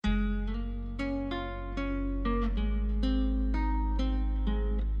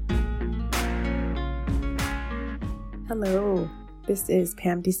Hello, this is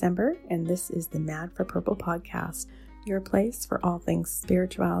Pam December, and this is the Mad for Purple podcast, your place for all things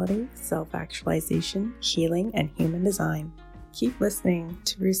spirituality, self-actualization, healing, and human design. Keep listening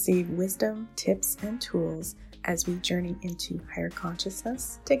to receive wisdom, tips, and tools as we journey into higher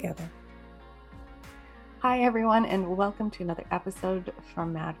consciousness together. Hi, everyone, and welcome to another episode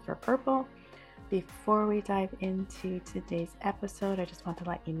from Mad for Purple. Before we dive into today's episode, I just want to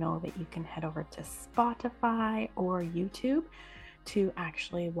let you know that you can head over to Spotify or YouTube to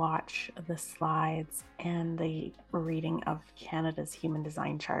actually watch the slides and the reading of Canada's Human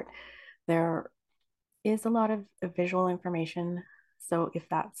Design Chart. There is a lot of visual information, so if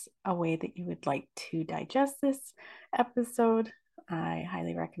that's a way that you would like to digest this episode, I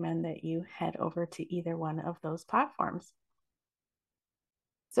highly recommend that you head over to either one of those platforms.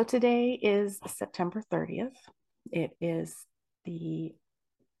 So today is September 30th. It is the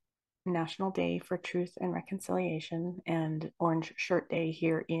National Day for Truth and Reconciliation and Orange Shirt Day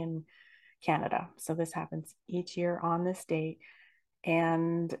here in Canada. So this happens each year on this date.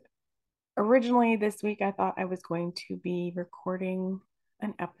 And originally this week, I thought I was going to be recording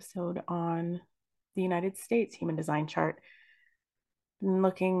an episode on the United States Human Design Chart,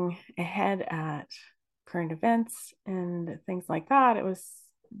 looking ahead at current events and things like that. It was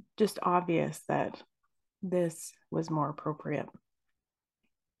just obvious that this was more appropriate.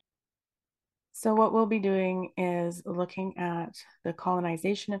 So what we'll be doing is looking at the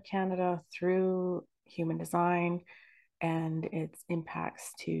colonization of Canada through human design and its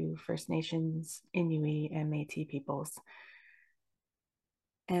impacts to First Nations, Inuit, and Métis peoples.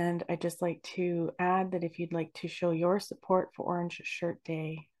 And I'd just like to add that if you'd like to show your support for Orange Shirt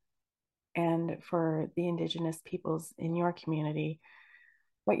Day and for the Indigenous peoples in your community,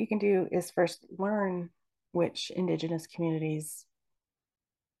 what you can do is first learn which Indigenous communities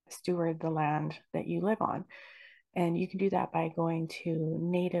steward the land that you live on. And you can do that by going to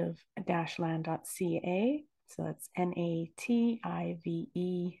native-land.ca. So that's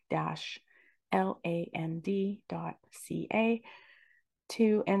native-land.ca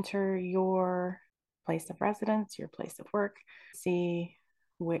to enter your place of residence, your place of work, see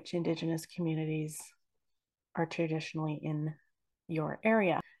which Indigenous communities are traditionally in your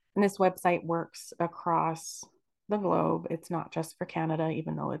area. And this website works across the globe. It's not just for Canada,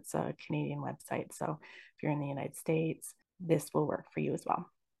 even though it's a Canadian website. So if you're in the United States, this will work for you as well.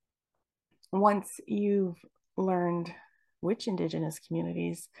 Once you've learned which Indigenous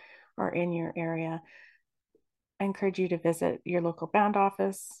communities are in your area, I encourage you to visit your local band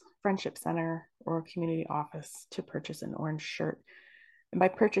office, friendship center, or community office to purchase an orange shirt. And by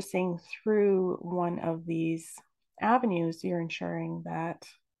purchasing through one of these avenues, you're ensuring that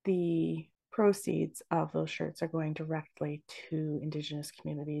the proceeds of those shirts are going directly to Indigenous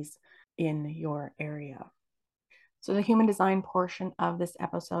communities in your area. So the human design portion of this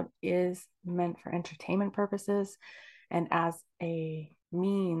episode is meant for entertainment purposes and as a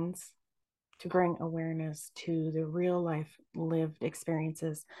means to bring awareness to the real life lived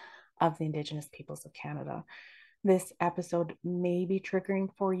experiences of the Indigenous peoples of Canada. This episode may be triggering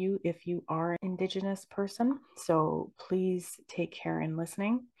for you if you are an Indigenous person, so please take care in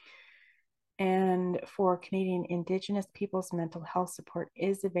listening. And for Canadian Indigenous peoples, mental health support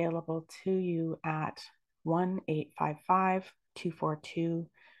is available to you at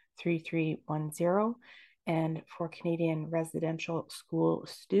 1-855-242-3310. And for Canadian residential school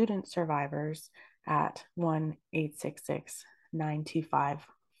student survivors at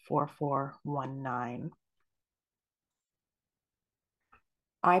 1-866-925-4419.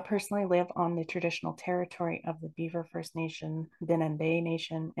 I personally live on the traditional territory of the Beaver First Nation, Denendeh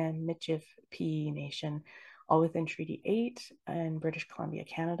Nation, and Michif-Pi Nation, all within Treaty 8 in British Columbia,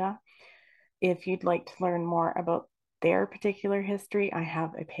 Canada. If you'd like to learn more about their particular history, I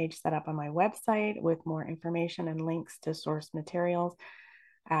have a page set up on my website with more information and links to source materials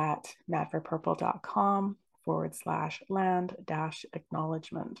at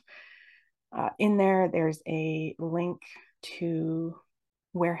madforpurple.com/land-acknowledgement. In there, there's a link to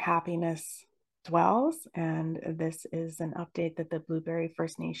where happiness dwells. And this is an update that the Blueberry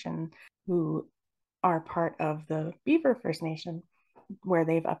First Nation, who are part of the Beaver First Nation, where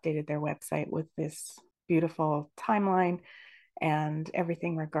they've updated their website with this beautiful timeline and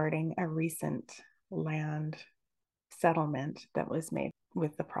everything regarding a recent land settlement that was made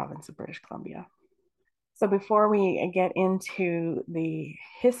with the province of British Columbia. So before we get into the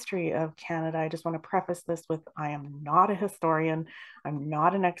history of Canada, I just want to preface this with I am not a historian. I'm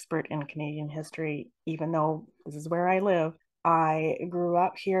not an expert in Canadian history, even though this is where I live. I grew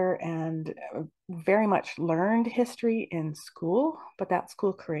up here and very much learned history in school, but that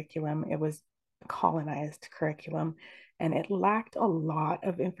school curriculum, it was colonized curriculum, and it lacked a lot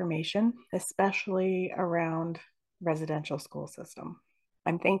of information, especially around residential school system.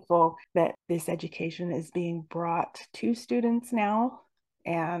 I'm thankful that this education is being brought to students now,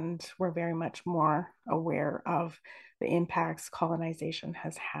 and we're very much more aware of the impacts colonization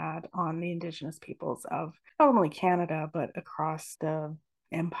has had on the Indigenous peoples of not only Canada, but across the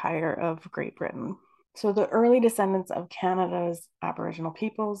Empire of Great Britain. So the early descendants of Canada's Aboriginal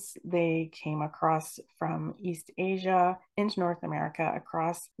peoples, they came across from East Asia into North America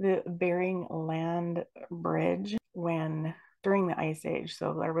across the Bering Land Bridge during the Ice Age.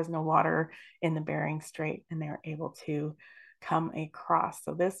 So there was no water in the Bering Strait, and they were able to come across.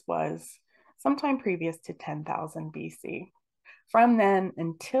 So this was sometime previous to 10,000 BC. From then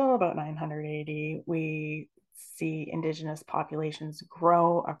until about 900 AD, we see Indigenous populations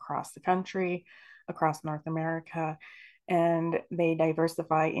grow across the country, across North America, and they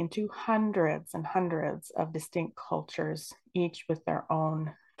diversify into hundreds and hundreds of distinct cultures, each with their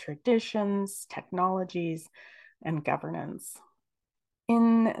own traditions, technologies, and governance.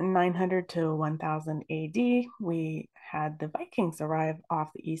 In 900 to 1000 AD, we had the Vikings arrive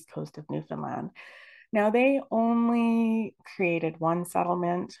off the east coast of Newfoundland. Now, they only created one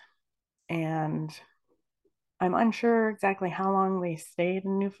settlement, and I'm unsure exactly how long they stayed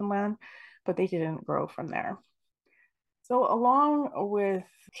in Newfoundland, but they didn't grow from there. So, along with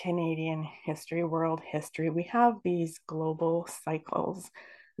Canadian history, world history, we have these global cycles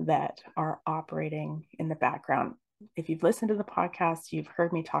that are operating in the background. If you've listened to the podcast, you've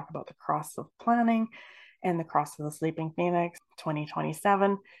heard me talk about the Cross of Planning and the Cross of the Sleeping Phoenix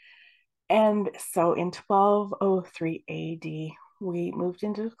 2027. And so in 1203 AD, we moved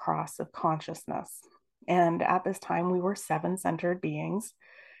into the cross of consciousness. And at this time, we were seven-centered beings,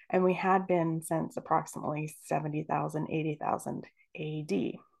 and we had been since approximately 70,000, 80,000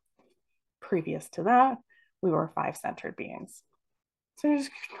 AD. Previous to that, we were five-centered beings. So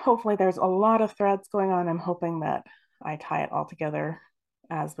hopefully there's a lot of threads going on. I'm hoping that I tie it all together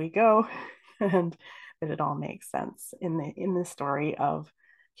as we go and that it all makes sense in the story of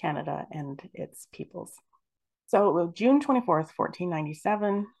Canada and its peoples. So June 24th,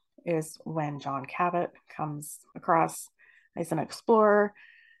 1497 is when John Cabot comes across as an explorer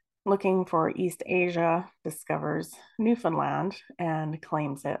looking for East Asia, discovers Newfoundland, and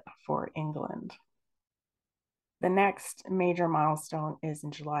claims it for England. The next major milestone is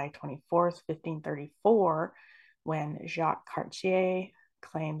in July 24th, 1534, when Jacques Cartier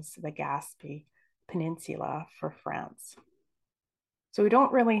claims the Gaspé Peninsula for France. So we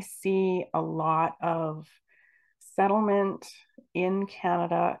don't really see a lot of settlement in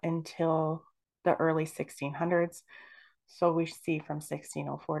Canada until the early 1600s. So we see from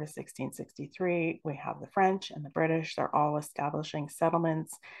 1604 to 1663, we have the French and the British. They're all establishing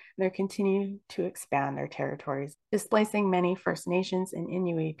settlements. They're continuing to expand their territories, displacing many First Nations and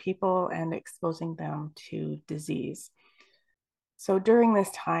Inuit people and exposing them to disease. So during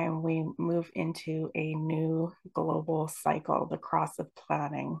this time, we move into a new global cycle, the Cross of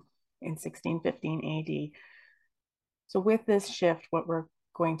Planning in 1615 AD. So with this shift, what we're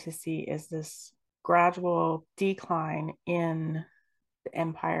going to see is this gradual decline in the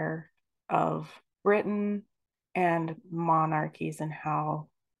Empire of Britain and monarchies and how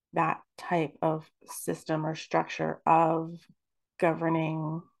that type of system or structure of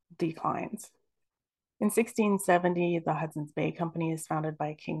governing declines. In 1670, the Hudson's Bay Company is founded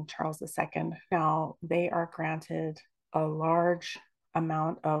by King Charles II. Now, they are granted a large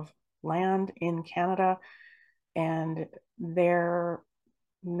amount of land in Canada, and their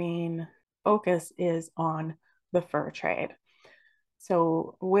main focus is on the fur trade.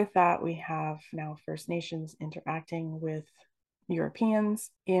 So with that, we have now First Nations interacting with Europeans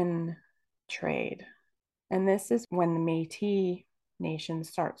in trade. And this is when the Métis nation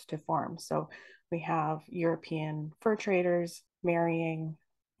starts to form. So we have European fur traders marrying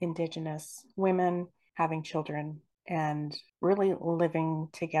Indigenous women, having children, and really living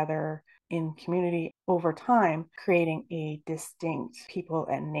together in community over time, creating a distinct people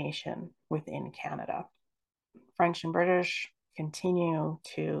and nation within Canada. French and British continue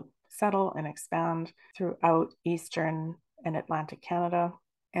to settle and expand throughout Eastern and Atlantic Canada,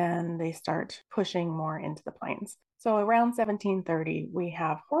 and they start pushing more into the plains. So around 1730, we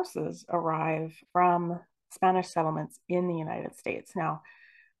have horses arrive from Spanish settlements in the United States. Now,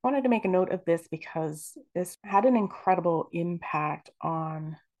 I wanted to make a note of this because this had an incredible impact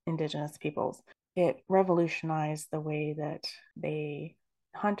on Indigenous peoples. It revolutionized the way that they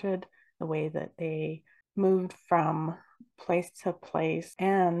hunted, the way that they moved from place to place,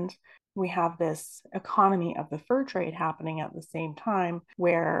 and we have this economy of the fur trade happening at the same time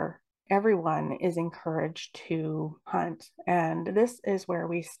where everyone is encouraged to hunt. And this is where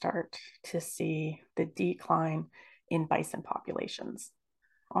we start to see the decline in bison populations.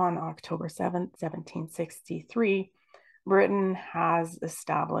 On October 7th, 1763, Britain has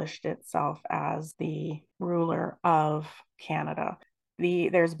established itself as the ruler of Canada.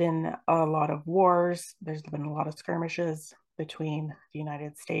 There's been a lot of wars, there's been a lot of skirmishes between the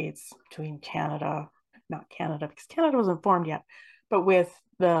United States, between Canada, not Canada, because Canada wasn't formed yet, but with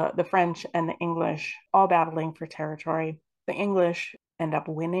the French and the English all battling for territory. The English end up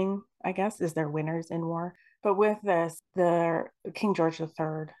winning, I guess, is their winners in war. But with this, the King George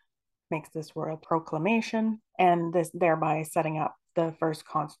III makes this royal proclamation, and this thereby setting up the first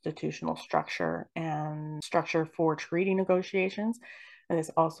constitutional structure and structure for treaty negotiations. And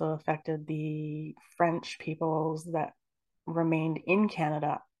this also affected the French peoples that remained in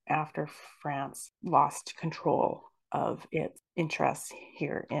Canada after France lost control of its interests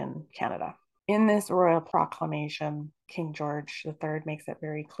here in Canada. In this royal proclamation, King George III makes it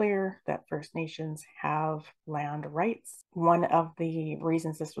very clear that First Nations have land rights. One of the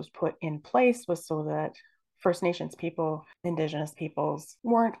reasons this was put in place was so that First Nations people, Indigenous peoples,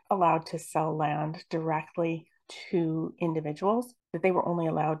 weren't allowed to sell land directly to individuals, that they were only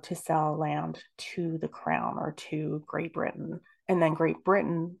allowed to sell land to the Crown or to Great Britain. And then Great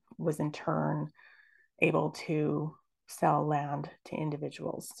Britain was in turn able to sell land to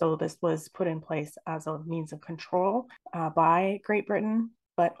individuals. So this was put in place as a means of control by Great Britain,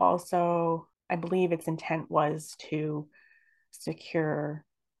 but also I believe its intent was to secure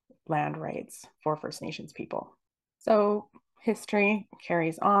land rights for First Nations people. So history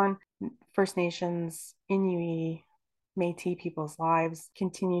carries on. First Nations, Inuit, Métis people's lives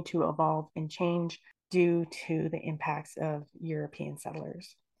continue to evolve and change due to the impacts of European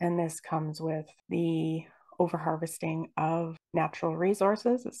settlers. And this comes with the overharvesting of natural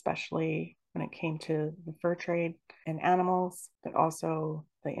resources, especially when it came to the fur trade and animals, but also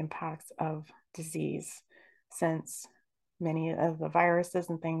the impacts of disease, since many of the viruses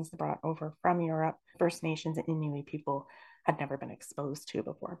and things brought over from Europe, First Nations and Inuit people had never been exposed to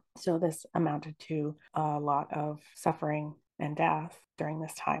before. So this amounted to a lot of suffering and death during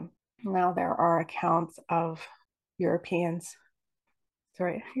this time. Now there are accounts of Europeans.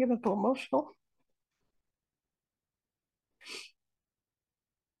 Sorry, I get a little emotional.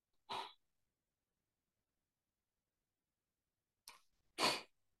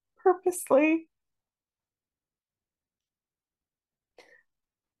 Purposely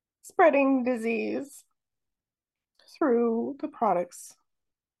spreading disease through the products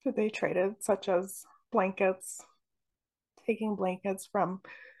that they traded, such as blankets, taking blankets from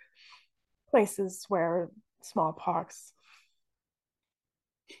places where smallpox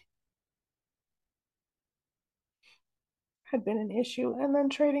had been an issue, and then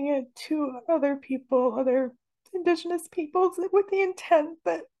trading it to other people, other Indigenous peoples, with the intent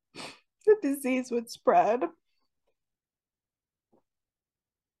that the disease would spread.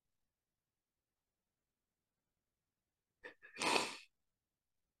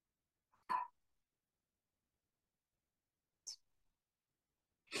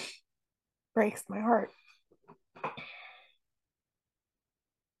 Breaks my heart.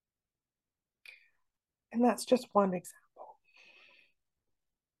 And that's just one example.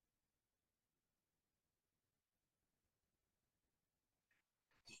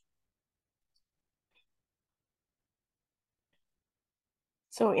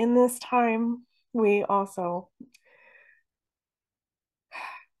 So in this time, we also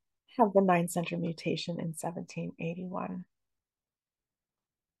have the 9 center mutation in 1781.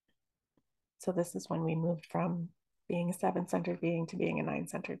 So this is when we moved from being a 7-centered being to being a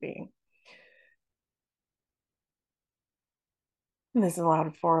 9-centered being. And this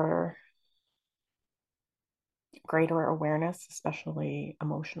allowed for greater awareness, especially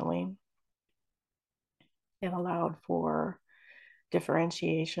emotionally. It allowed for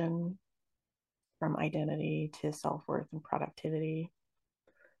differentiation from identity to self-worth and productivity.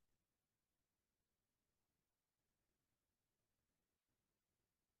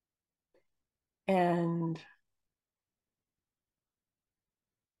 And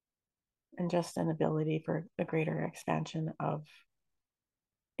just an ability for a greater expansion of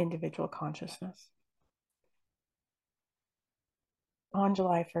individual consciousness. On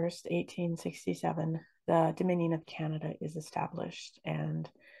July 1st, 1867, the Dominion of Canada is established and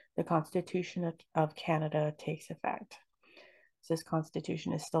the Constitution of Canada takes effect. So this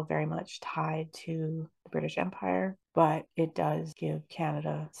constitution is still very much tied to the British Empire, but it does give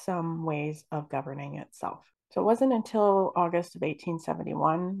Canada some ways of governing itself. So it wasn't until August of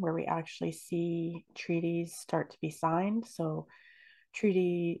 1871 where we actually see treaties start to be signed. So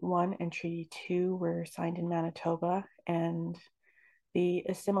Treaty 1 and Treaty 2 were signed in Manitoba, and the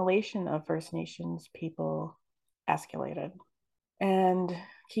assimilation of First Nations people escalated. And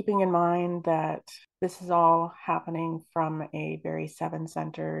keeping in mind that this is all happening from a very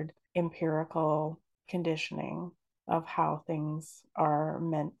seven-centered empirical conditioning of how things are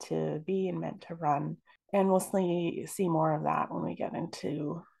meant to be and meant to run. And we'll see more of that when we get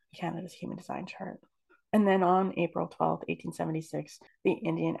into Canada's Human Design Chart. And then on April 12th, 1876, the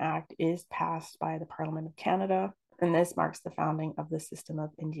Indian Act is passed by the Parliament of Canada, and this marks the founding of the system of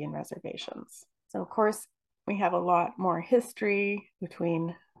Indian reservations. So, of course, we have a lot more history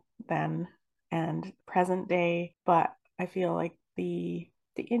between then and present day, but I feel like the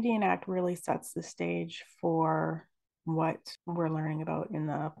Indian Act really sets the stage for what we're learning about in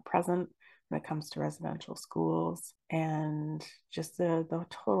the present when it comes to residential schools and just the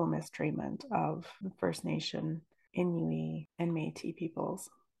total mistreatment of First Nation, Inuit, and Métis peoples.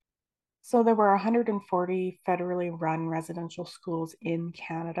 So there were 140 federally run residential schools in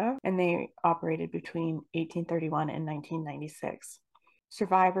Canada, and they operated between 1831 and 1996.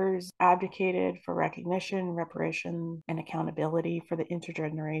 Survivors advocated for recognition, reparation, and accountability for the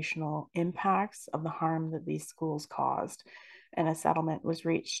intergenerational impacts of the harm that these schools caused, and a settlement was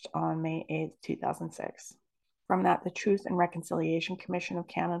reached on May 8th, 2006. From that, the Truth and Reconciliation Commission of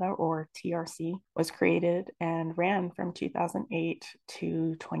Canada, or TRC, was created and ran from 2008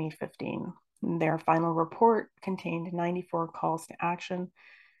 to 2015. Their final report contained 94 calls to action,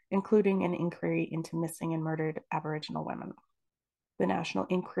 including an inquiry into missing and murdered Aboriginal women. The National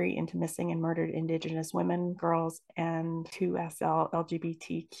Inquiry into Missing and Murdered Indigenous Women, Girls, and 2SL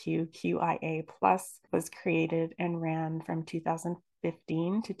LGBTQIA+ was created and ran from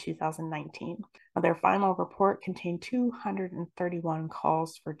 2015 to 2019. Their final report contained 231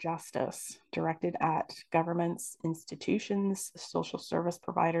 calls for justice directed at governments, institutions, social service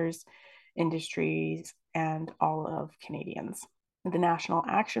providers, industries, and all of Canadians. The National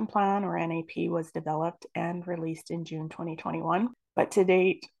Action Plan, or NAP, was developed and released in June 2021. But to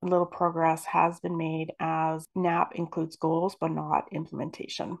date, little progress has been made as NAP includes goals, but not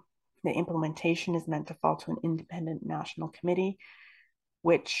implementation. The implementation is meant to fall to an independent national committee,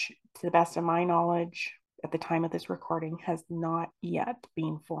 which, to the best of my knowledge, at the time of this recording, has not yet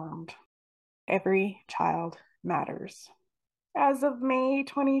been formed. Every child matters. As of May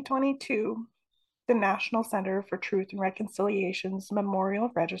 2022, the National Center for Truth and Reconciliation's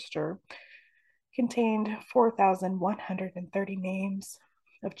Memorial Register contained 4,130 names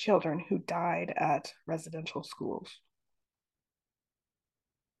of children who died at residential schools.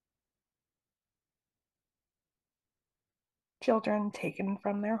 Children taken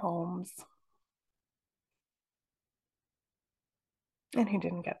from their homes and who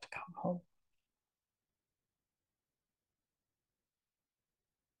didn't get to come home.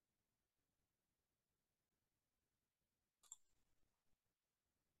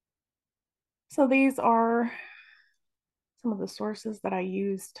 So these are some of the sources that I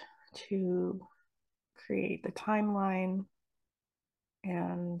used to create the timeline.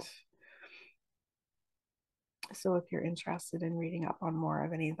 And so if you're interested in reading up on more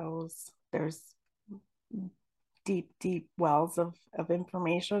of any of those, there's deep wells of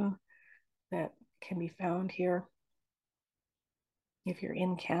information that can be found here. If you're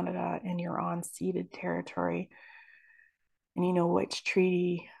in Canada and you're on ceded territory and you know which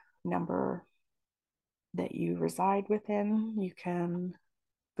treaty number that you reside within, you can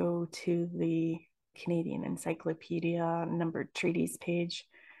go to the Canadian Encyclopedia numbered treaties page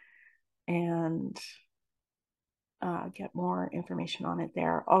and get more information on it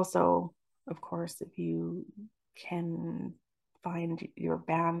there. Also, of course, if you can find your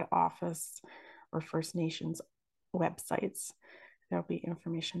band office or First Nations websites, there'll be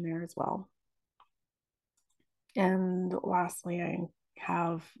information there as well. And lastly, I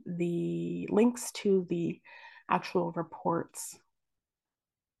have the links to the actual reports,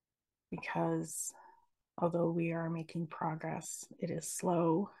 because although we are making progress, it is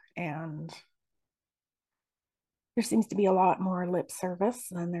slow and there seems to be a lot more lip service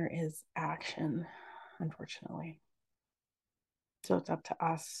than there is action, unfortunately. So it's up to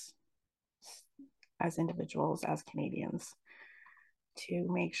us as individuals, as Canadians, to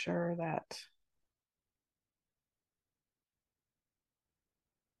make sure that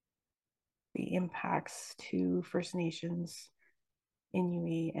the impacts to First Nations,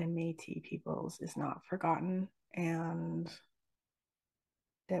 Inuit, and Métis peoples is not forgotten, and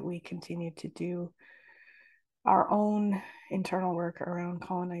that we continue to do our own internal work around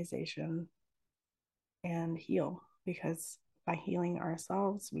colonization and heal, because by healing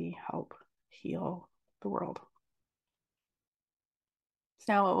ourselves, we help heal the world.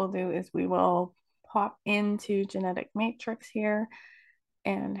 So now what we'll do is we will pop into Genetic Matrix here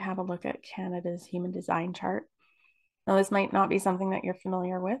and have a look at Canada's Human Design Chart. Now, this might not be something that you're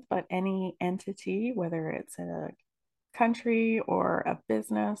familiar with, but any entity, whether it's a country or a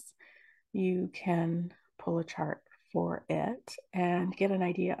business, you can pull a chart for it and get an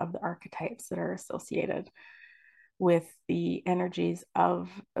idea of the archetypes that are associated with the energies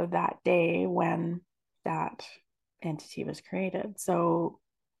of that day when that entity was created. So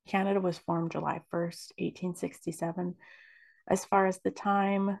Canada was formed July 1st, 1867. As far as the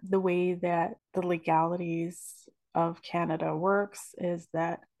time, the way that the legalities of Canada works is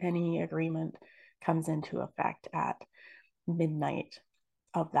that any agreement comes into effect at midnight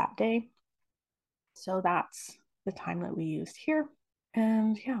of that day. So that's the time that we used here.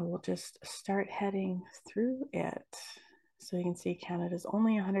 And yeah, we'll just start heading through it. So you can see Canada's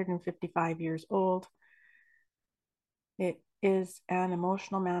only 155 years old. It is an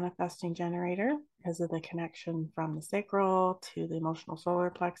emotional manifesting generator because of the connection from the sacral to the emotional solar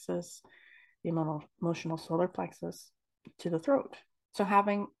plexus, the emotional solar plexus to the throat. So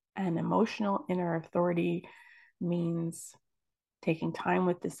having an emotional inner authority means taking time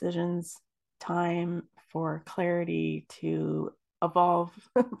with decisions, time for clarity to evolve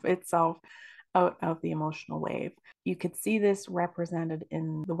itself out of the emotional wave. You could see this represented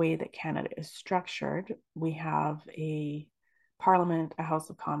in the way that Canada is structured. We have a parliament, a House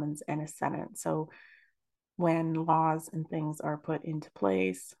of Commons, and a Senate. So when laws and things are put into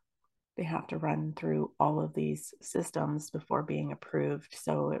place, they have to run through all of these systems before being approved.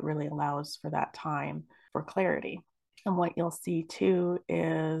 So it really allows for that time for clarity. And what you'll see too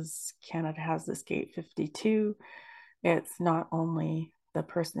is Canada has this gate 52. It's not only the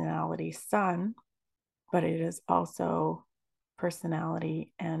personality sun, but it is also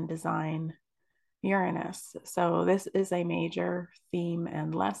personality and design Uranus. So this is a major theme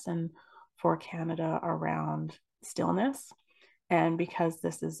and lesson for Canada around stillness. And because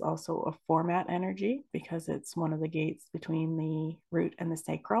this is also a format energy, because it's one of the gates between the root and the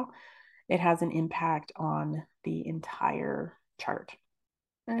sacral, it has an impact on the entire chart.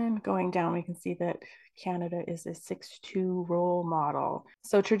 And going down, we can see that Canada is a 6-2 role model.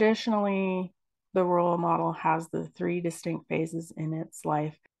 So traditionally, the role model has the 3 distinct phases in its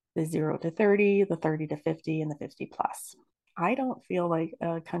life: the 0 to 30, the 30 to 50, and the 50 plus. I don't feel like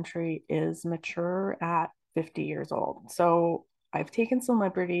a country is mature at 50 years old. So I've taken some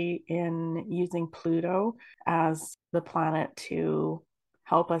liberty in using Pluto as the planet to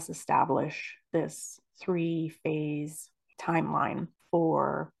help us establish this 3-phase timeline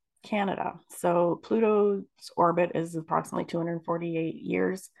for Canada. So Pluto's orbit is approximately 248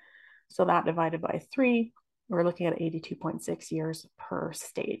 years. So that divided by 3, we're looking at 82.6 years per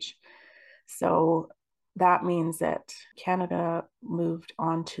stage. So that means that Canada moved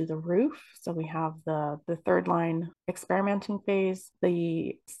onto the roof. So we have the third line experimenting phase,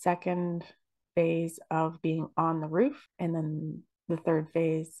 the second phase of being on the roof, and then the third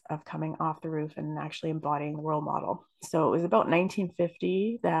phase of coming off the roof and actually embodying the role model. So it was about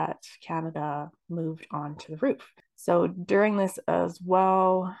 1950 that Canada moved onto the roof. So during this as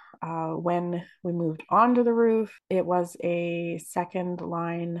well, when we moved onto the roof, it was a second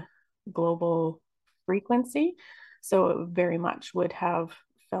line global frequency. So it very much would have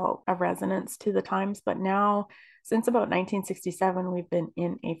felt a resonance to the times. But now, since about 1967, we've been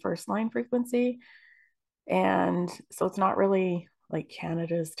in a first line frequency. And so it's not really like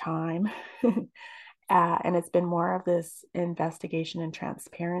Canada's time. And it's been more of this investigation and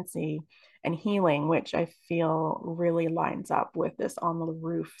transparency and healing, which I feel really lines up with this on the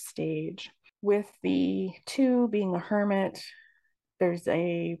roof stage. With the 2 being a hermit, there's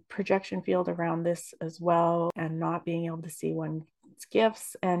a projection field around this as well, and not being able to see one's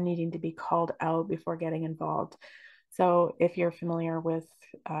gifts and needing to be called out before getting involved. So if you're familiar with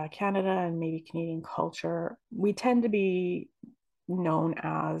Canada and maybe Canadian culture, we tend to be known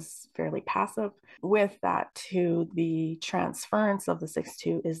as fairly passive. With that too, the transference of the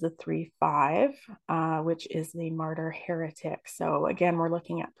 6-2 is the 3-5, which is the martyr heretic. So again, we're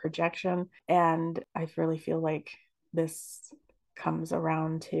looking at projection, and I really feel like this comes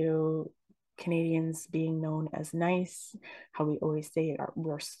around to Canadians being known as nice, how we always say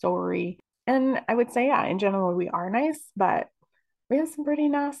we're sorry. And I would say, yeah, in general, we are nice, but we have some pretty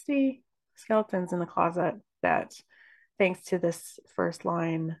nasty skeletons in the closet that, thanks to this first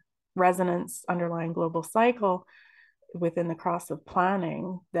line resonance underlying global cycle within the cross of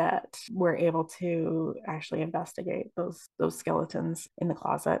planning, that we're able to actually investigate those skeletons in the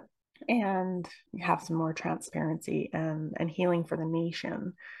closet and have some more transparency and healing for the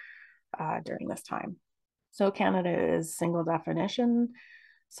nation during this time. So Canada is single definition.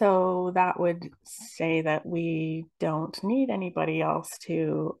 So that would say that we don't need anybody else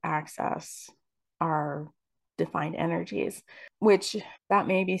to access our defined energies, which that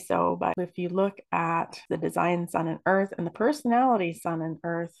may be so. But if you look at the design sun and earth and the personality sun and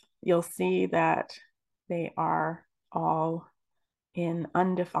earth, you'll see that they are all in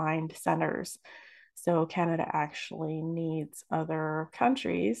undefined centers. So Canada actually needs other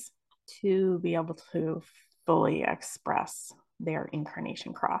countries to be able to fully express their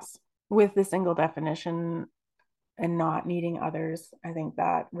incarnation cross. With the single definition and not needing others, I think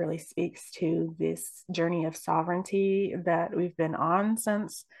that really speaks to this journey of sovereignty that we've been on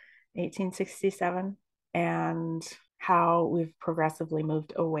since 1867 and how we've progressively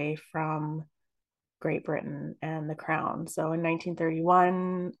moved away from Great Britain and the Crown. So in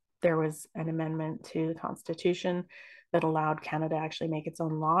 1931, there was an amendment to the Constitution that allowed Canada to actually make its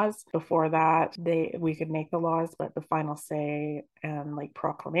own laws. Before that, we could make the laws, but the final say and like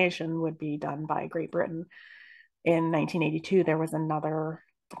proclamation would be done by Great Britain. In 1982, there was another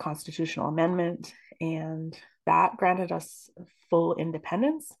constitutional amendment, and that granted us full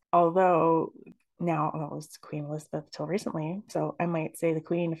independence. Although now, well, it was Queen Elizabeth till recently, so I might say the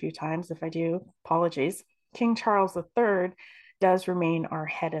Queen a few times. If I do, apologies. King Charles III does remain our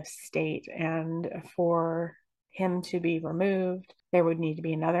head of state, and for him to be removed, there would need to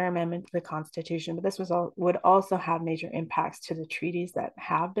be another amendment to the Constitution. But this would also have major impacts to the treaties that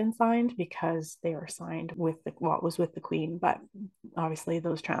have been signed because they were signed with what was with the Queen, but obviously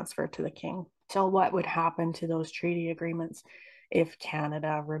those transferred to the King. So what would happen to those treaty agreements if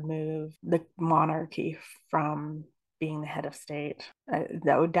Canada removed the monarchy from being the head of state?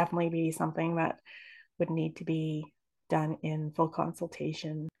 That would definitely be something that would need to be done in full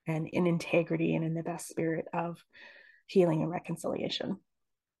consultation and in integrity and in the best spirit of healing and reconciliation.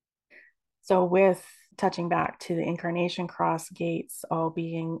 So with touching back to the incarnation cross gates all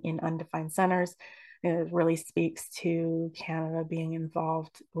being in undefined centers, it really speaks to Canada being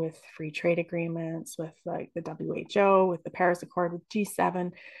involved with free trade agreements, with like the WHO, with the Paris Accord, with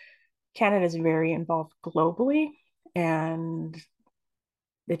G7. Canada is very involved globally, and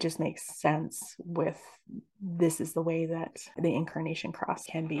it just makes sense with this is the way that the incarnation cross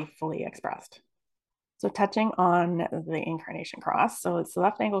can be fully expressed. So touching on the incarnation cross, so it's the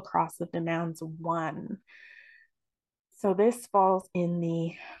left angle cross that demands 1. So this falls in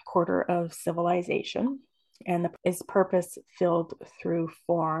the quarter of civilization and is purpose filled through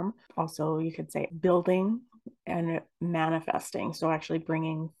form. Also, you could say building and manifesting. So actually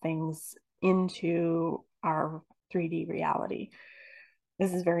bringing things into our 3D reality.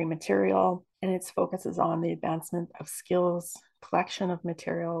 This is very material, and its focuses on the advancement of skills, collection of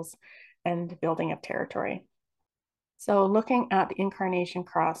materials, and building of territory. So looking at the incarnation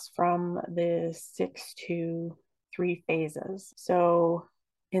cross from the 6 to 3 phases. So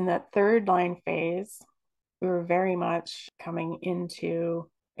in that third line phase, we were very much coming into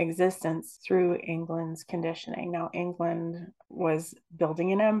existence through England's conditioning. Now, England was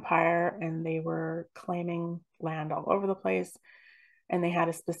building an empire and they were claiming land all over the place. And they had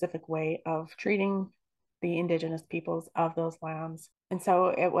a specific way of treating the Indigenous peoples of those lands. And so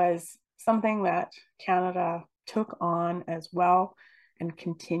it was something that Canada took on as well and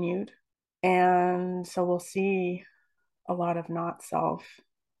continued. And so we'll see a lot of not self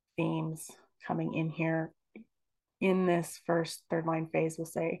themes coming in here in this first third line phase, we'll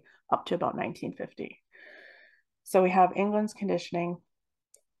say up to about 1950. So we have England's conditioning,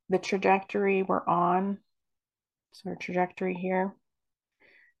 the trajectory we're on. So our trajectory here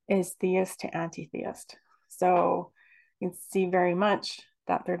is theist to anti-theist. So you can see very much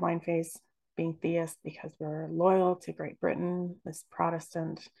that third line phase being theist because we're loyal to Great Britain, this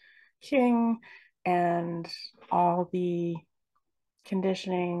Protestant king, and all the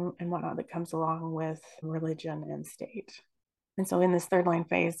conditioning and whatnot that comes along with religion and state. And so in this third line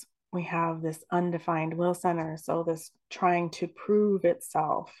phase, we have this undefined will center. So this trying to prove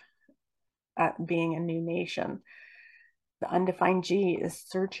itself at being a new nation. The undefined G is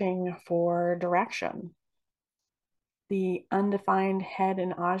searching for direction. The undefined head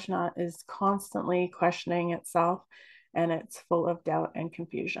in Ajna is constantly questioning itself, and it's full of doubt and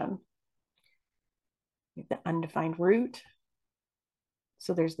confusion. The undefined root.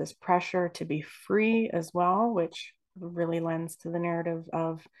 So there's this pressure to be free as well, which really lends to the narrative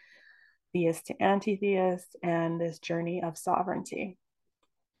of theist to anti-theist and this journey of sovereignty.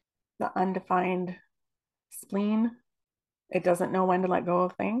 The undefined spleen, it doesn't know when to let go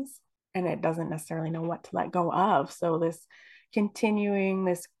of things, and it doesn't necessarily know what to let go of. So this continuing,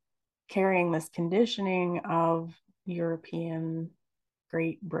 this carrying this conditioning of European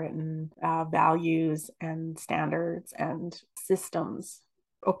Great Britain values and standards and systems,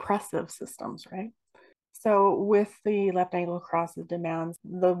 oppressive systems, right? So with the left angle cross of demands,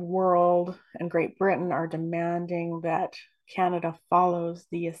 the world and Great Britain are demanding that Canada follows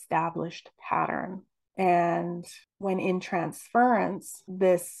the established pattern. And when in transference,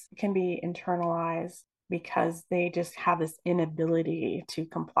 this can be internalized because they just have this inability to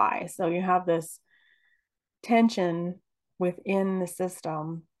comply. So you have this tension within the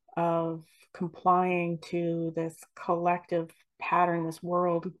system of complying to this collective pattern, this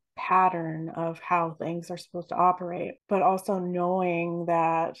world pattern of how things are supposed to operate, but also knowing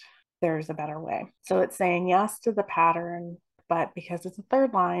that there's a better way. So it's saying yes to the pattern, but because it's a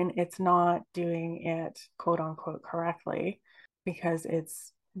third line, it's not doing it quote unquote correctly because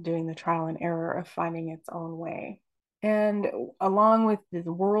it's doing the trial and error of finding its own way. And along with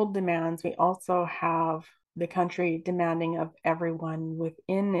the world demands, we also have the country demanding of everyone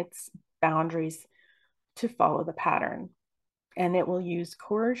within its boundaries to follow the pattern. And it will use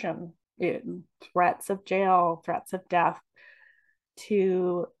coercion, threats of jail, threats of death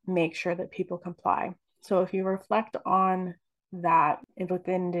to make sure that people comply. So if you reflect on that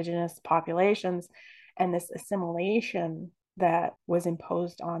within Indigenous populations and this assimilation that was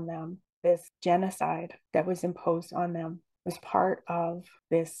imposed on them, this genocide that was imposed on them was part of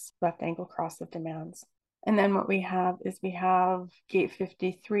this left angle cross of demands. And then what we have is we have gate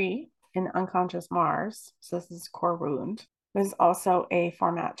 53 in unconscious Mars. So this is core wound. Was also a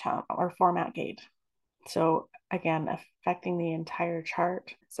format channel or format gate. So again, affecting the entire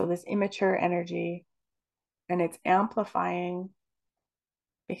chart. So this immature energy, and it's amplifying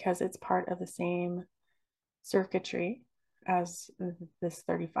because it's part of the same circuitry as this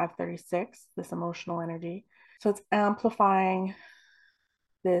 3536, this emotional energy. So it's amplifying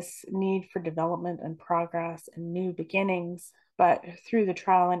this need for development and progress and new beginnings, but through the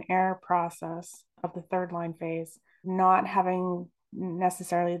trial and error process of the third line phase, not having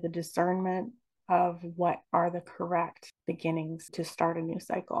necessarily the discernment of what are the correct beginnings to start a new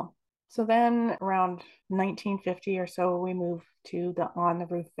cycle. So then around 1950 or so, we move to the on the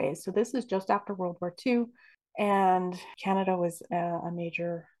roof phase. So this is just after World War II, and Canada was a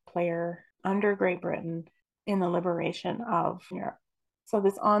major player under Great Britain in the liberation of Europe. So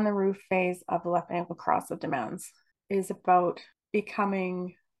this on the roof phase of the left angle cross of demands is about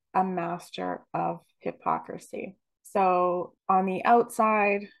becoming a master of hypocrisy. So on the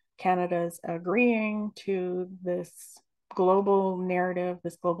outside, Canada's agreeing to this global narrative,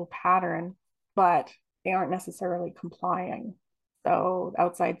 this global pattern, but they aren't necessarily complying. So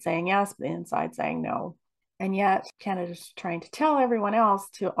outside saying yes, but the inside saying no. And yet Canada's trying to tell everyone else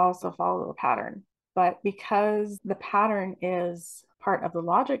to also follow the pattern. But because the pattern is part of the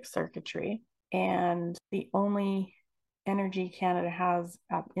logic circuitry and the only energy Canada has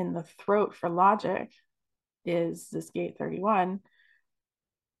in the throat for logic is this gate 31,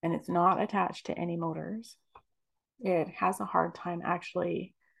 and it's not attached to any motors, it has a hard time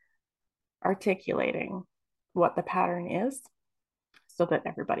actually articulating what the pattern is so that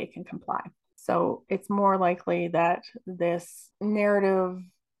everybody can comply. So it's more likely that this narrative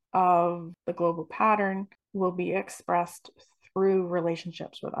of the global pattern will be expressed through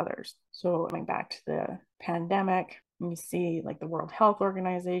relationships with others. So going back to the pandemic, you see like the World Health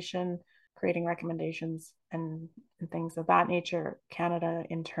Organization creating recommendations and things of that nature. Canada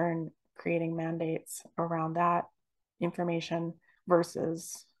in turn creating mandates around that information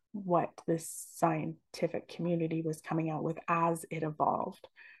versus what this scientific community was coming out with as it evolved,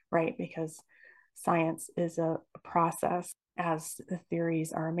 right? Because science is a process as the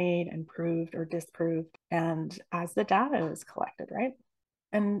theories are made and proved or disproved, and as the data is collected, right?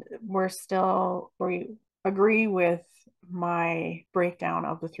 And we agree with my breakdown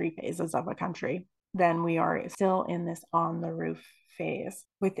of the three phases of a country, then we are still in this on the roof phase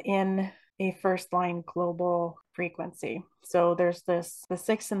within a first line global frequency. So there's the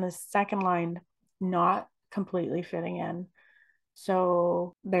sixth and the second line not completely fitting in.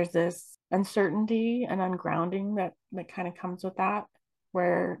 So there's this uncertainty and ungrounding that kind of comes with that,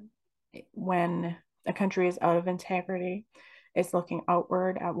 where when a country is out of integrity, it's looking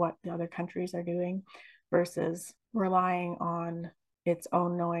outward at what the other countries are doing versus relying on its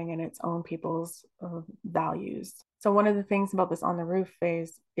own knowing and its own people's values. So one of the things about this on the roof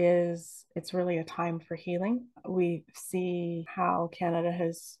phase is it's really a time for healing. We see how Canada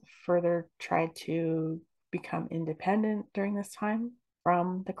has further tried to become independent during this time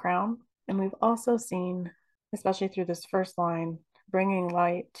from the crown. And we've also seen, especially through this first line, bringing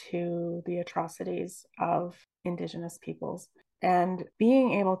light to the atrocities of Indigenous peoples And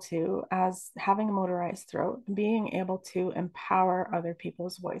being able to, as having a motorized throat, being able to empower other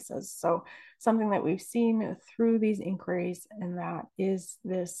people's voices. So something that we've seen through these inquiries, and that is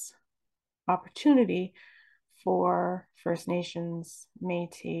this opportunity for First Nations,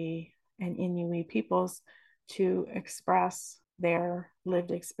 Métis, and Inuit peoples to express their lived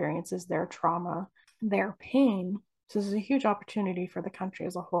experiences, their trauma, their pain. So this is a huge opportunity for the country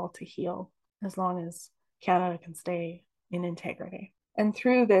as a whole to heal, as long as Canada can stay in integrity. And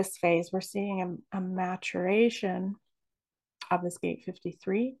through this phase, we're seeing a maturation of this Gate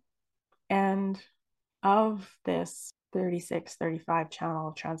 53 and of this 36-35 channel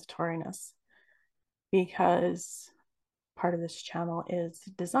of transitoriness, because part of this channel is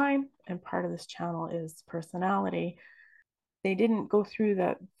design and part of this channel is personality. They didn't go through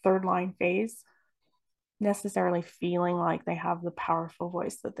the third line phase necessarily feeling like they have the powerful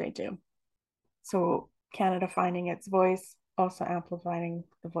voice that they do. So Canada finding its voice, also amplifying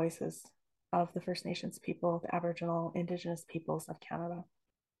the voices of the First Nations people, the Aboriginal, Indigenous peoples of Canada,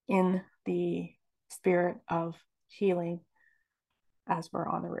 in the spirit of healing as we're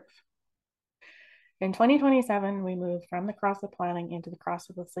on the roof. In 2027, we move from the Cross of Planning into the Cross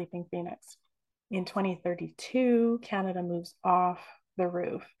of the Sleeping Phoenix. In 2032, Canada moves off the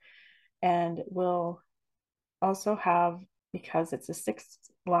roof and will also have, because it's a sixth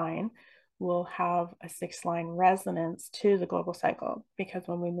line, we'll have a sixth line resonance to the global cycle, because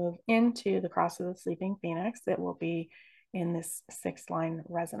when we move into the Cross of the Sleeping Phoenix, it will be in this sixth line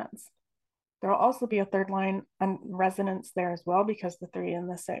resonance. There will also be a third line resonance there as well, because the 3 and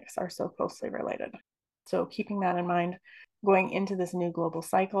the 6 are so closely related. So keeping that in mind, going into this new global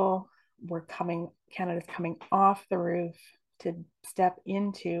cycle, Canada's coming off the roof to step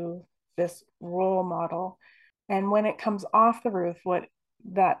into this role model. And when it comes off the roof, what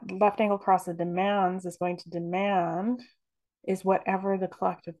that left angle cross of demands is going to demand is whatever the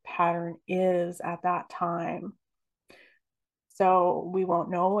collective pattern is at that time. So we won't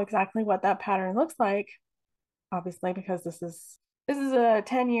know exactly what that pattern looks like, obviously, because this is a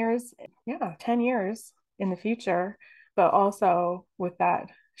 10 years, 10 years in the future, but also with that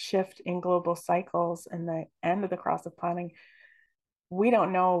shift in global cycles and the end of the Cross of Planning, we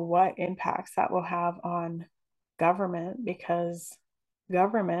don't know what impacts that will have on government, because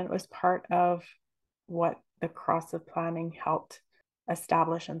government was part of what the Cross of Planning helped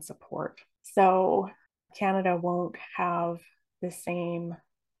establish and support. So Canada won't have the same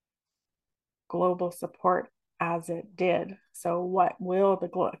global support as it did. So what will the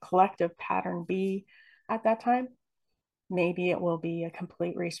collective pattern be at that time? Maybe it will be a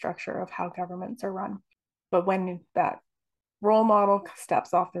complete restructure of how governments are run. But when that role model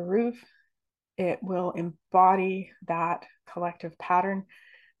steps off the roof, it will embody that collective pattern.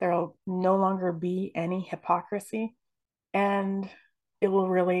 There will no longer be any hypocrisy, and it will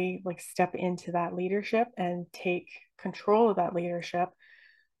really step into that leadership and take control of that leadership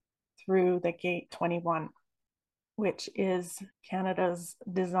through the Gate 21, which is Canada's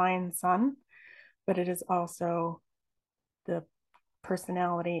design sun, but it is also the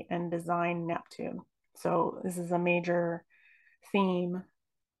personality and design Neptune. So this is a major theme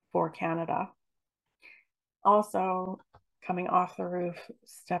for Canada. Also, coming off the roof,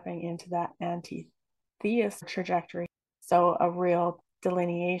 stepping into that anti-theist trajectory. So a real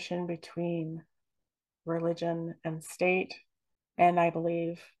delineation between religion and state, and I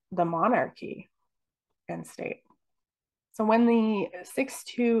believe the monarchy and state. So when the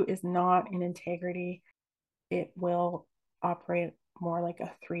 6-2 is not in integrity, it will operate more like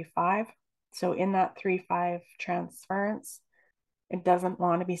a 3-5. So in that 3-5 transference, it doesn't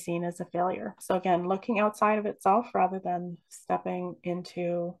want to be seen as a failure. So again, looking outside of itself rather than stepping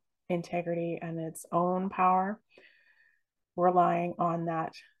into integrity and its own power, relying on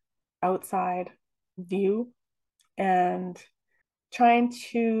that outside view and trying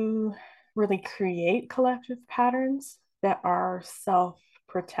to really create collective patterns that are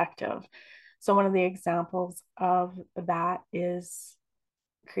self-protective. So one of the examples of that is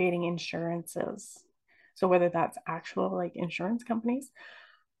creating insurances. So whether that's actual insurance companies,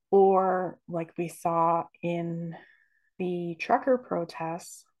 or like we saw in the trucker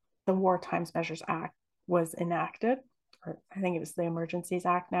protests, the War Times Measures Act was enacted, or I think it was the Emergencies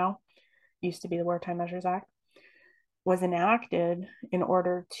Act now, used to be the Wartime Measures Act, was enacted in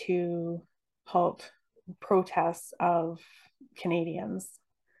order to halt protests of Canadians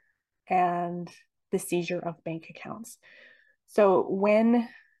and the seizure of bank accounts. So when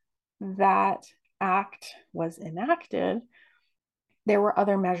that act was enacted, there were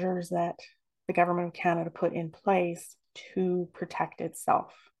other measures that the government of Canada put in place to protect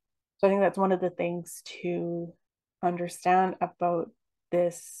itself. So I think that's one of the things to understand about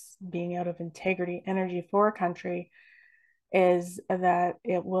this being out of integrity energy for a country is that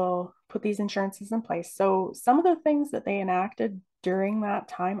it will put these insurances in place. So some of the things that they enacted during that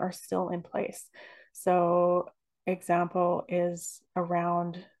time are still in place. So example is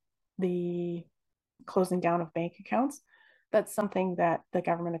around the closing down of bank accounts. That's something that the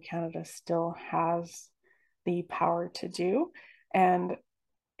government of Canada still has the power to do. And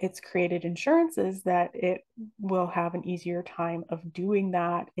it's created insurances that it will have an easier time of doing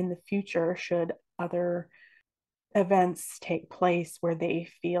that in the future should other events take place where they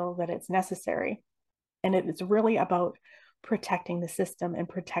feel that it's necessary. And it's really about protecting the system and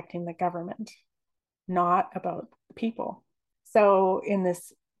protecting the government, not about people. So in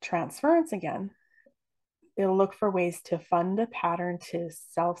this transference again, it'll look for ways to fund a pattern to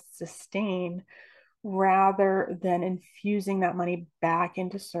self-sustain rather than infusing that money back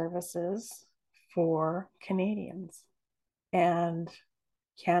into services for Canadians. And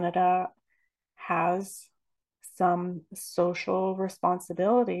Canada has some social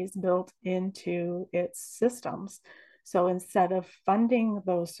responsibilities built into its systems. So instead of funding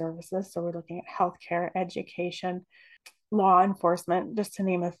those services, so we're looking at healthcare, education, law enforcement, just to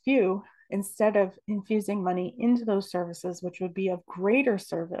name a few, instead of infusing money into those services, which would be of greater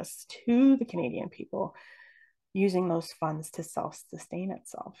service to the Canadian people, using those funds to self-sustain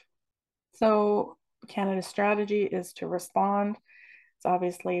itself. So Canada's strategy is to respond. It's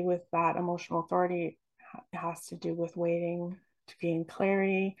obviously with that emotional authority, it has to do with waiting to gain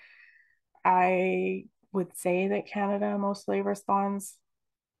clarity. I would say that Canada mostly responds,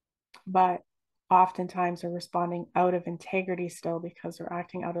 but oftentimes are responding out of integrity still because they're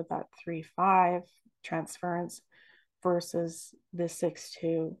acting out of that 3-5 transference versus the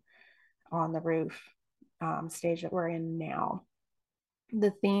 6-2 on the roof stage that we're in now.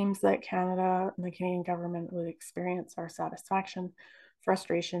 The themes that Canada and the Canadian government would experience are satisfaction,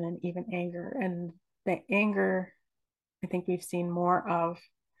 frustration, and even anger. And the anger, I think we've seen more of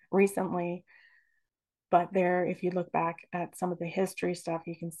recently. But there, if you look back at some of the history stuff,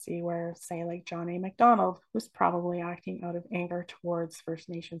 you can see where, say, like John A. Macdonald was probably acting out of anger towards First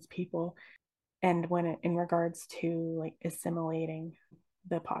Nations people, and when it in regards to like assimilating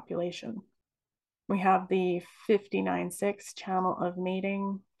the population. We have the 59-6 channel of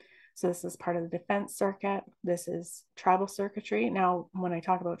mating. So this is part of the defense circuit. This is tribal circuitry. Now, when I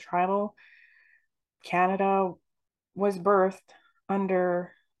talk about tribal, Canada was birthed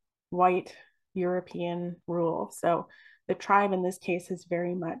under white European rule. So the tribe in this case has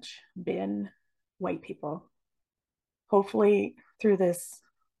very much been white people. Hopefully through this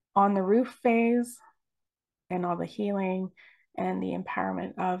on the roof phase and all the healing and the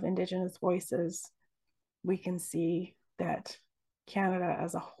empowerment of Indigenous voices, we can see that Canada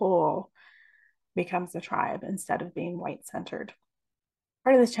as a whole becomes a tribe instead of being white centered.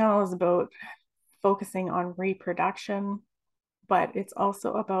 Part of this channel is about focusing on reproduction, but it's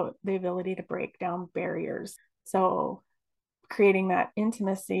also about the ability to break down barriers. So creating that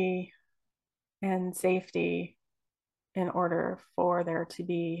intimacy and safety in order for there to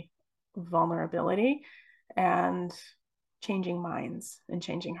be vulnerability and changing minds and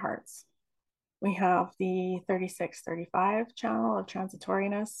changing hearts. We have the 36-35 channel of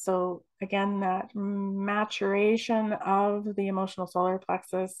transitoriness. So again, that maturation of the emotional solar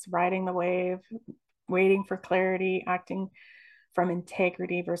plexus, riding the wave, waiting for clarity, acting from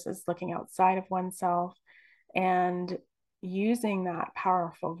integrity versus looking outside of oneself, and using that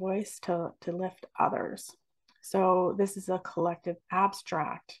powerful voice to lift others. So this is a collective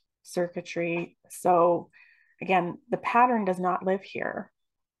abstract circuitry. So again, the pattern does not live here.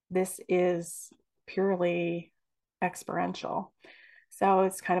 This is purely experiential. So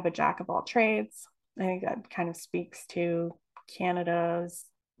it's kind of a jack of all trades. I think that kind of speaks to Canada's,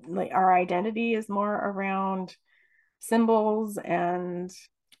 like our identity is more around symbols and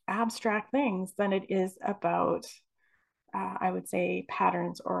abstract things than it is about, I would say,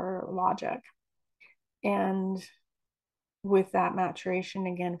 patterns or logic. And with that maturation,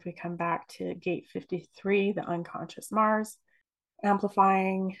 again, if we come back to gate 53, the unconscious Mars,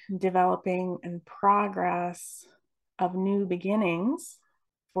 amplifying, developing, and progress of new beginnings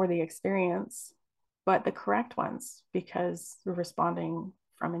for the experience, but the correct ones because we're responding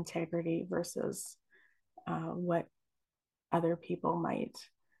from integrity versus what other people might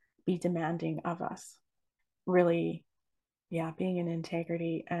be demanding of us. Really, yeah, being in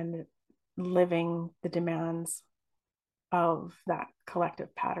integrity and living the demands of that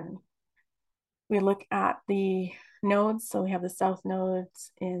collective pattern. We look at the nodes. So we have the south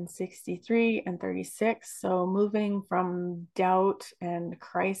nodes in 63 and 36. So moving from doubt and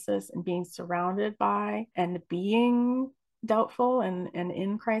crisis and being surrounded by and being doubtful and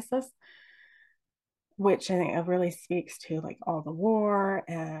in crisis, which I think it really speaks to like all the war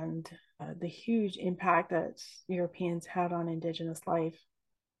and the huge impact that Europeans had on Indigenous life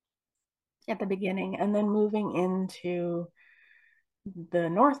at the beginning, and then moving into the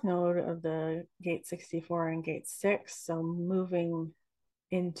north node of the gate 64 and gate 6. So moving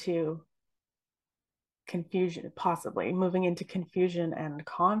into confusion, possibly moving into confusion and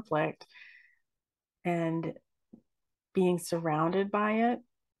conflict and being surrounded by it.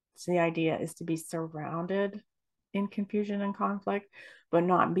 So the idea is to be surrounded in confusion and conflict, but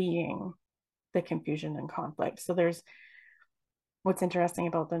not being the confusion and conflict. So there's what's interesting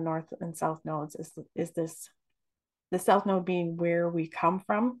about the north and south nodes is this the south node being where we come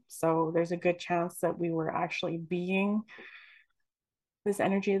from. So there's a good chance that we were actually being this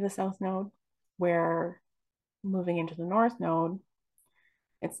energy of the south node, where moving into the north node,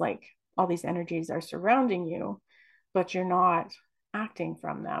 it's like all these energies are surrounding you, but you're not acting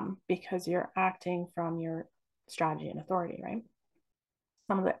from them because you're acting from your strategy and authority, right?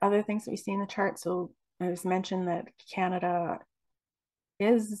 Some of the other things that we see in the chart. So I was mentioned that Canada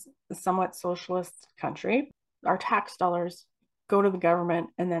is a somewhat socialist country. Our tax dollars go to the government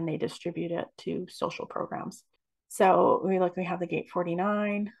and then they distribute it to social programs. So we have the gate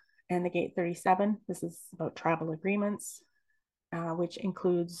 49 and the gate 37. This is about tribal agreements, which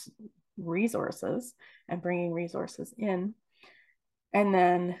includes resources and bringing resources in. And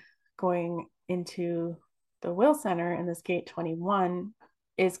then going into the will center in this gate 21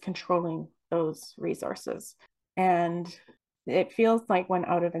 is controlling those resources. And it feels like when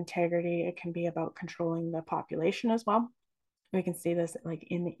out of integrity, it can be about controlling the population as well. We can see this like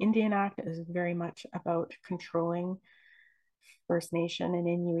in the Indian Act is very much about controlling First Nation and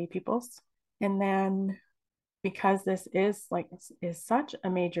Inuit peoples. And then because this is such a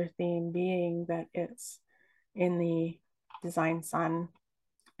major theme, being that it's in the design sun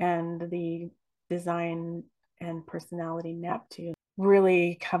and the design and personality Neptune,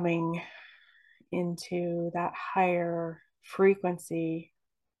 really coming into that higher frequency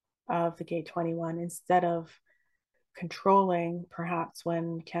of the gate 21 instead of controlling. Perhaps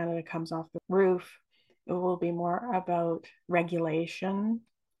when Canada comes off the roof, it will be more about regulation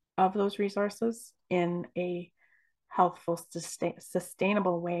of those resources in a healthful,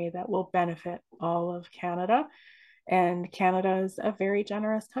 sustainable way that will benefit all of Canada. And Canada is a very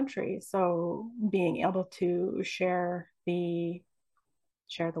generous country, so being able to share the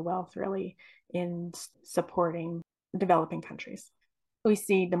wealth really in supporting developing countries. We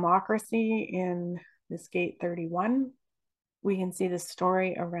see democracy in this gate 31. We can see the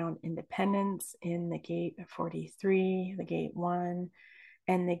story around independence in the gate 43, the gate 1,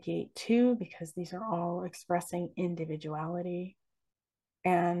 and the gate 2, because these are all expressing individuality.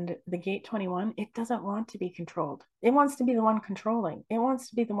 And the gate 21, it doesn't want to be controlled. It wants to be the one controlling. It wants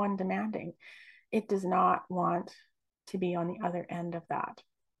to be the one demanding. It does not want to be on the other end of that.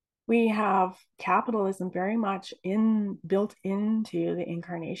 We have capitalism very much built into the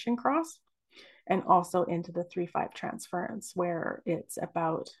incarnation cross and also into the 3-5 transference, where it's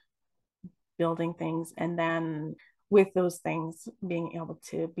about building things and then with those things being able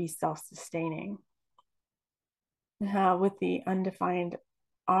to be self-sustaining. With the undefined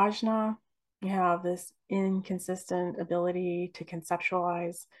ajna, you have this inconsistent ability to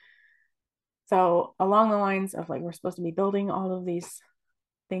conceptualize. So along the lines of like, we're supposed to be building all of these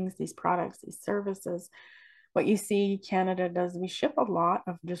things, these products, these services. What you see Canada does, we ship a lot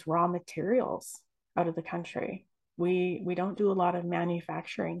of just raw materials out of the country. We don't do a lot of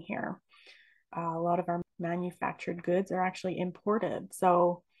manufacturing here. A lot of our manufactured goods are actually imported.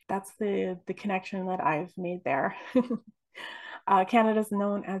 So that's the connection that I've made there. Canada is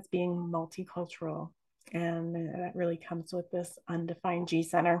known as being multicultural, and that really comes with this undefined G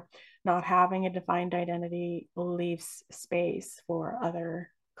center. Not having a defined identity leaves space for other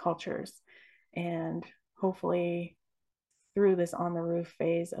cultures, and hopefully through this on the roof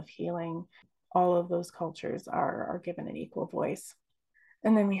phase of healing, all of those cultures are given an equal voice.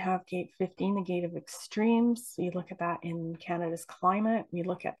 And then we have gate 15, the gate of extremes. We look at that in Canada's climate. We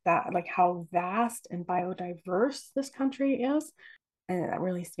look at that, like how vast and biodiverse this country is. And that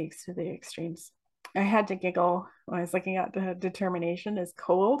really speaks to the extremes. I had to giggle when I was looking at the determination as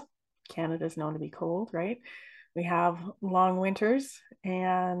cold. Canada is known to be cold, right? We have long winters,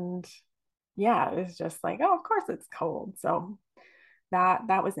 and yeah, it was just like, oh, of course it's cold. So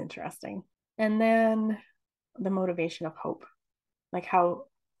that was interesting. And then the motivation of hope, like how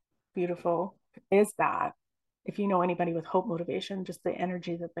beautiful is that if you know anybody with hope motivation, just the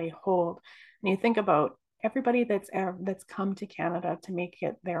energy that they hold. And you think about everybody that's come to Canada to make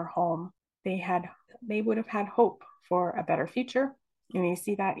it their home, they would have had hope for a better future. And you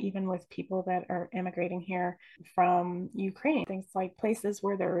see that even with people that are immigrating here from Ukraine, things like places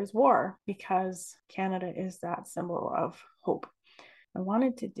where there is war, because Canada is that symbol of hope. I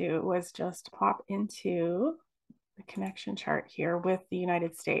wanted to do was just pop into the connection chart here with the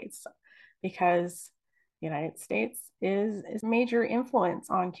United States, because the United States is major influence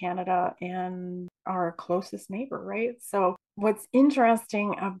on Canada and our closest neighbor, right? So what's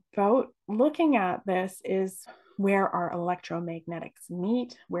interesting about looking at this is where our electromagnetics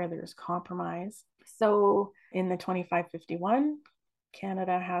meet, where there's compromise. So in the 2551,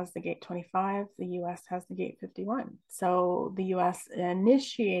 Canada has the gate 25, the US has the gate 51. So the US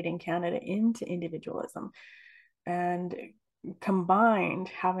initiating Canada into individualism, and combined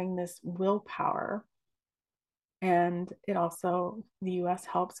having this willpower. And it also, the US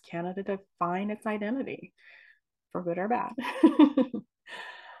helps Canada define its identity for good or bad.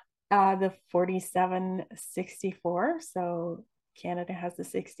 The 4764, so Canada has the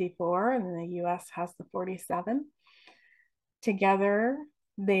 64 and the US has the 47. Together,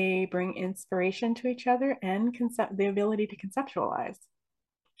 they bring inspiration to each other and the ability to conceptualize,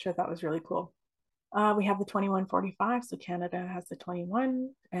 which I thought was really cool. We have the 2145, so Canada has the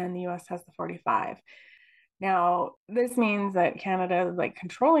 21 and the US has the 45. Now, this means that Canada is like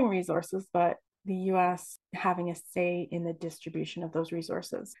controlling resources, but the US having a say in the distribution of those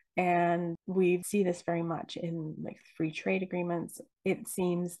resources. And we see this very much in like free trade agreements. It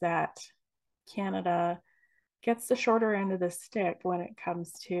seems that Canada gets the shorter end of the stick when it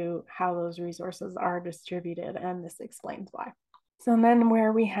comes to how those resources are distributed, and this explains why. So then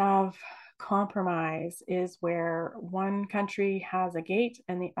where we have compromise is where one country has a gate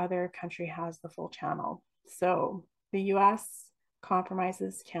and the other country has the full channel. So the US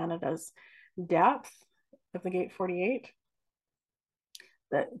compromises Canada's depth of the gate 48,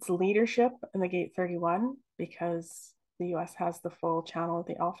 its leadership in the gate 31, because the US has the full channel of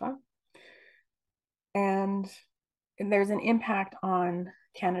the alpha. And there's an impact on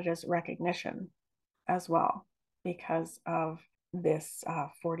Canada's recognition as well because of this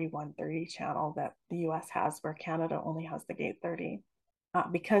 4130 channel that the US has, where Canada only has the gate 30.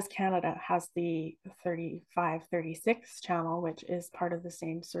 Because Canada has the 3536 channel, which is part of the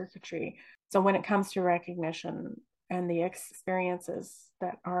same circuitry. So when it comes to recognition and the experiences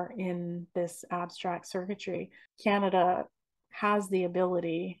that are in this abstract circuitry, Canada has the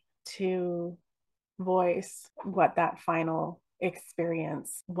ability to voice what that final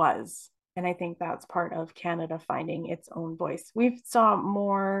experience was. And I think that's part of Canada finding its own voice. We've saw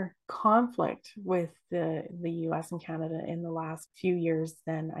more conflict with the US and Canada in the last few years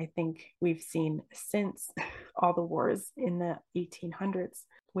than I think we've seen since all the wars in the 1800s,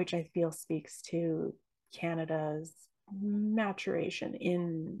 which I feel speaks to Canada's maturation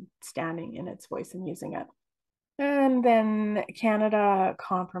in standing in its voice and using it. And then Canada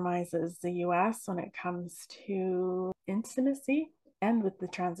compromises the US when it comes to intimacy and with the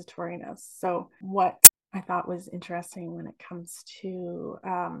transitoriness. So what I thought was interesting when it comes to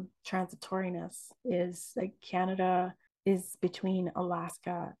transitoriness is like Canada is between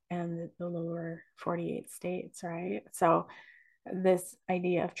Alaska and the lower 48 states, right? So this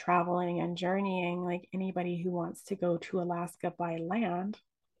idea of traveling and journeying, like anybody who wants to go to Alaska by land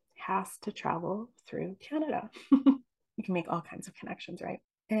has to travel through Canada. You can make all kinds of connections, right?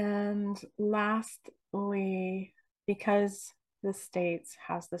 And lastly, because the States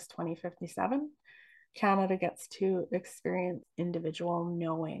has this 2057, Canada gets to experience individual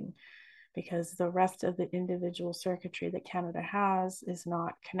knowing, because the rest of the individual circuitry that Canada has is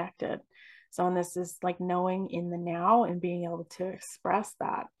not connected. So, and this is like knowing in the now and being able to express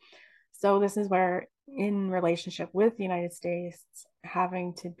that. So this is where, in relationship with the United States,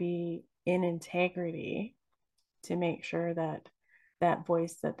 having to be in integrity to make sure that that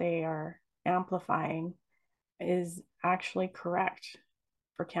voice that they are amplifying is actually correct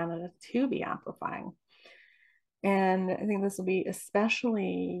for Canada to be amplifying. And I think this will be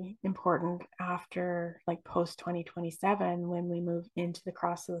especially important after like post 2027, when we move into the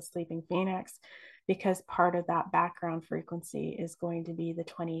cross of the sleeping phoenix, because part of that background frequency is going to be the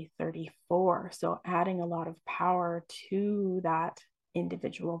 2034. So adding a lot of power to that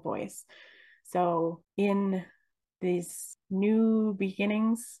individual voice. So in these new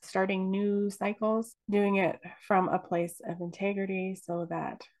beginnings, starting new cycles, doing it from a place of integrity, so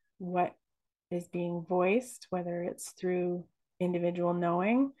that what is being voiced, whether it's through individual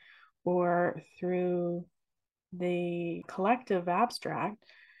knowing or through the collective abstract,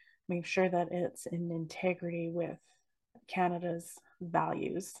 make sure that it's in integrity with Canada's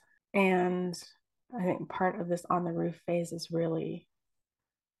values. And I think part of this On the Roof phase is really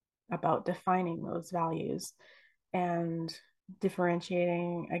about defining those values and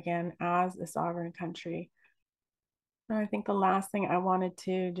differentiating again as a sovereign country. And I think the last thing I wanted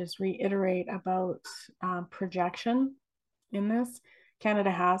to just reiterate about projection in this,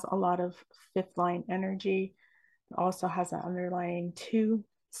 Canada has a lot of fifth line energy. It also has an underlying two.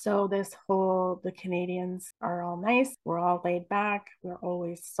 So this whole, the Canadians are all nice. We're all laid back. We're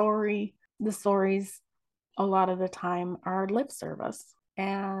always sorry. The sorries a lot of the time are lip service.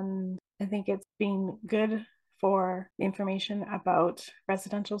 And I think it's been good for information about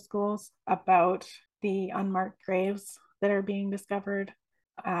residential schools, about the unmarked graves that are being discovered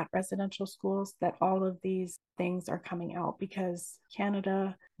at residential schools, that all of these things are coming out because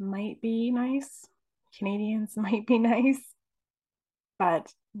Canada might be nice, Canadians might be nice,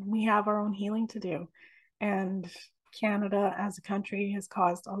 but we have our own healing to do. And Canada as a country has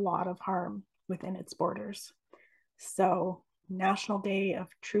caused a lot of harm within its borders. So National Day of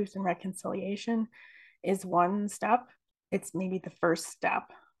Truth and Reconciliation is one step. It's maybe the first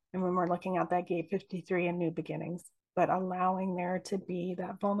step. And when we're looking at that Gate 53 and new beginnings, but allowing there to be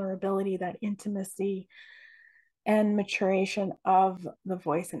that vulnerability, that intimacy, and maturation of the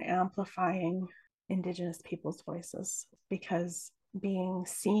voice and amplifying Indigenous people's voices, because being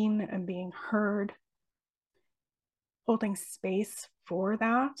seen and being heard, holding space for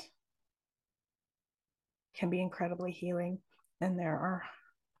that can be incredibly healing. And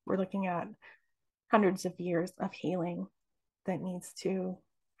we're looking at hundreds of years of healing that needs to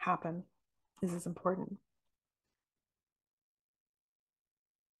happen. This is important.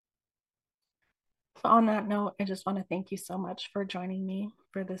 So on that note, I just want to thank you so much for joining me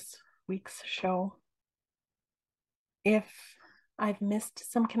for this week's show. If I've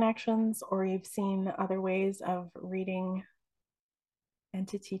missed some connections or you've seen other ways of reading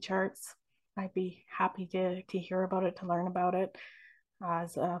entity charts, I'd be happy to hear about it, to learn about it.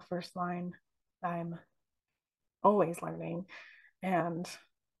 As a first line, I'm always learning. And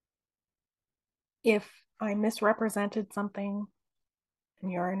if I misrepresented something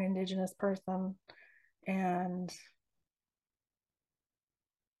and you're an Indigenous person, and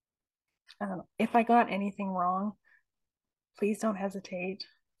I don't know, if I got anything wrong, please don't hesitate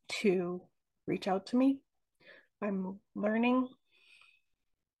to reach out to me. I'm learning,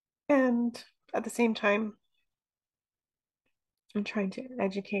 and at the same time, I'm trying to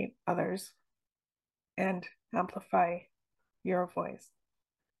educate others and amplify your voice.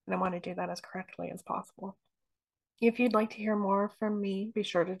 And I want to do that as correctly as possible. If you'd like to hear more from me, be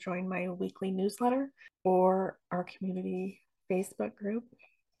sure to join my weekly newsletter or our community Facebook group.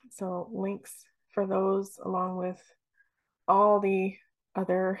 So links for those, along with all the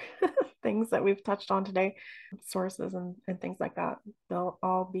other things that we've touched on today, sources and things like that, they'll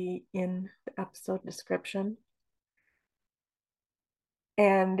all be in the episode description.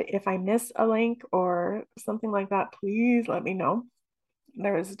 And if I miss a link or something like that, please let me know.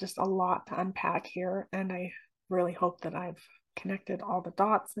 There is just a lot to unpack here, and I really hope that I've connected all the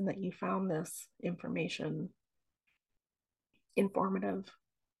dots and that you found this information informative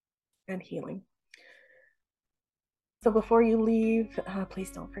and healing. So before you leave, please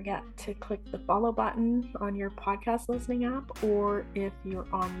don't forget to click the follow button on your podcast listening app, or if you're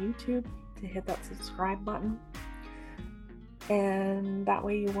on YouTube, to hit that subscribe button. And that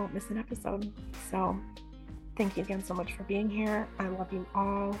way you won't miss an episode. So thank you again so much for being here. I love you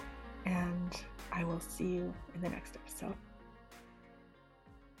all, and I will see you in the next episode.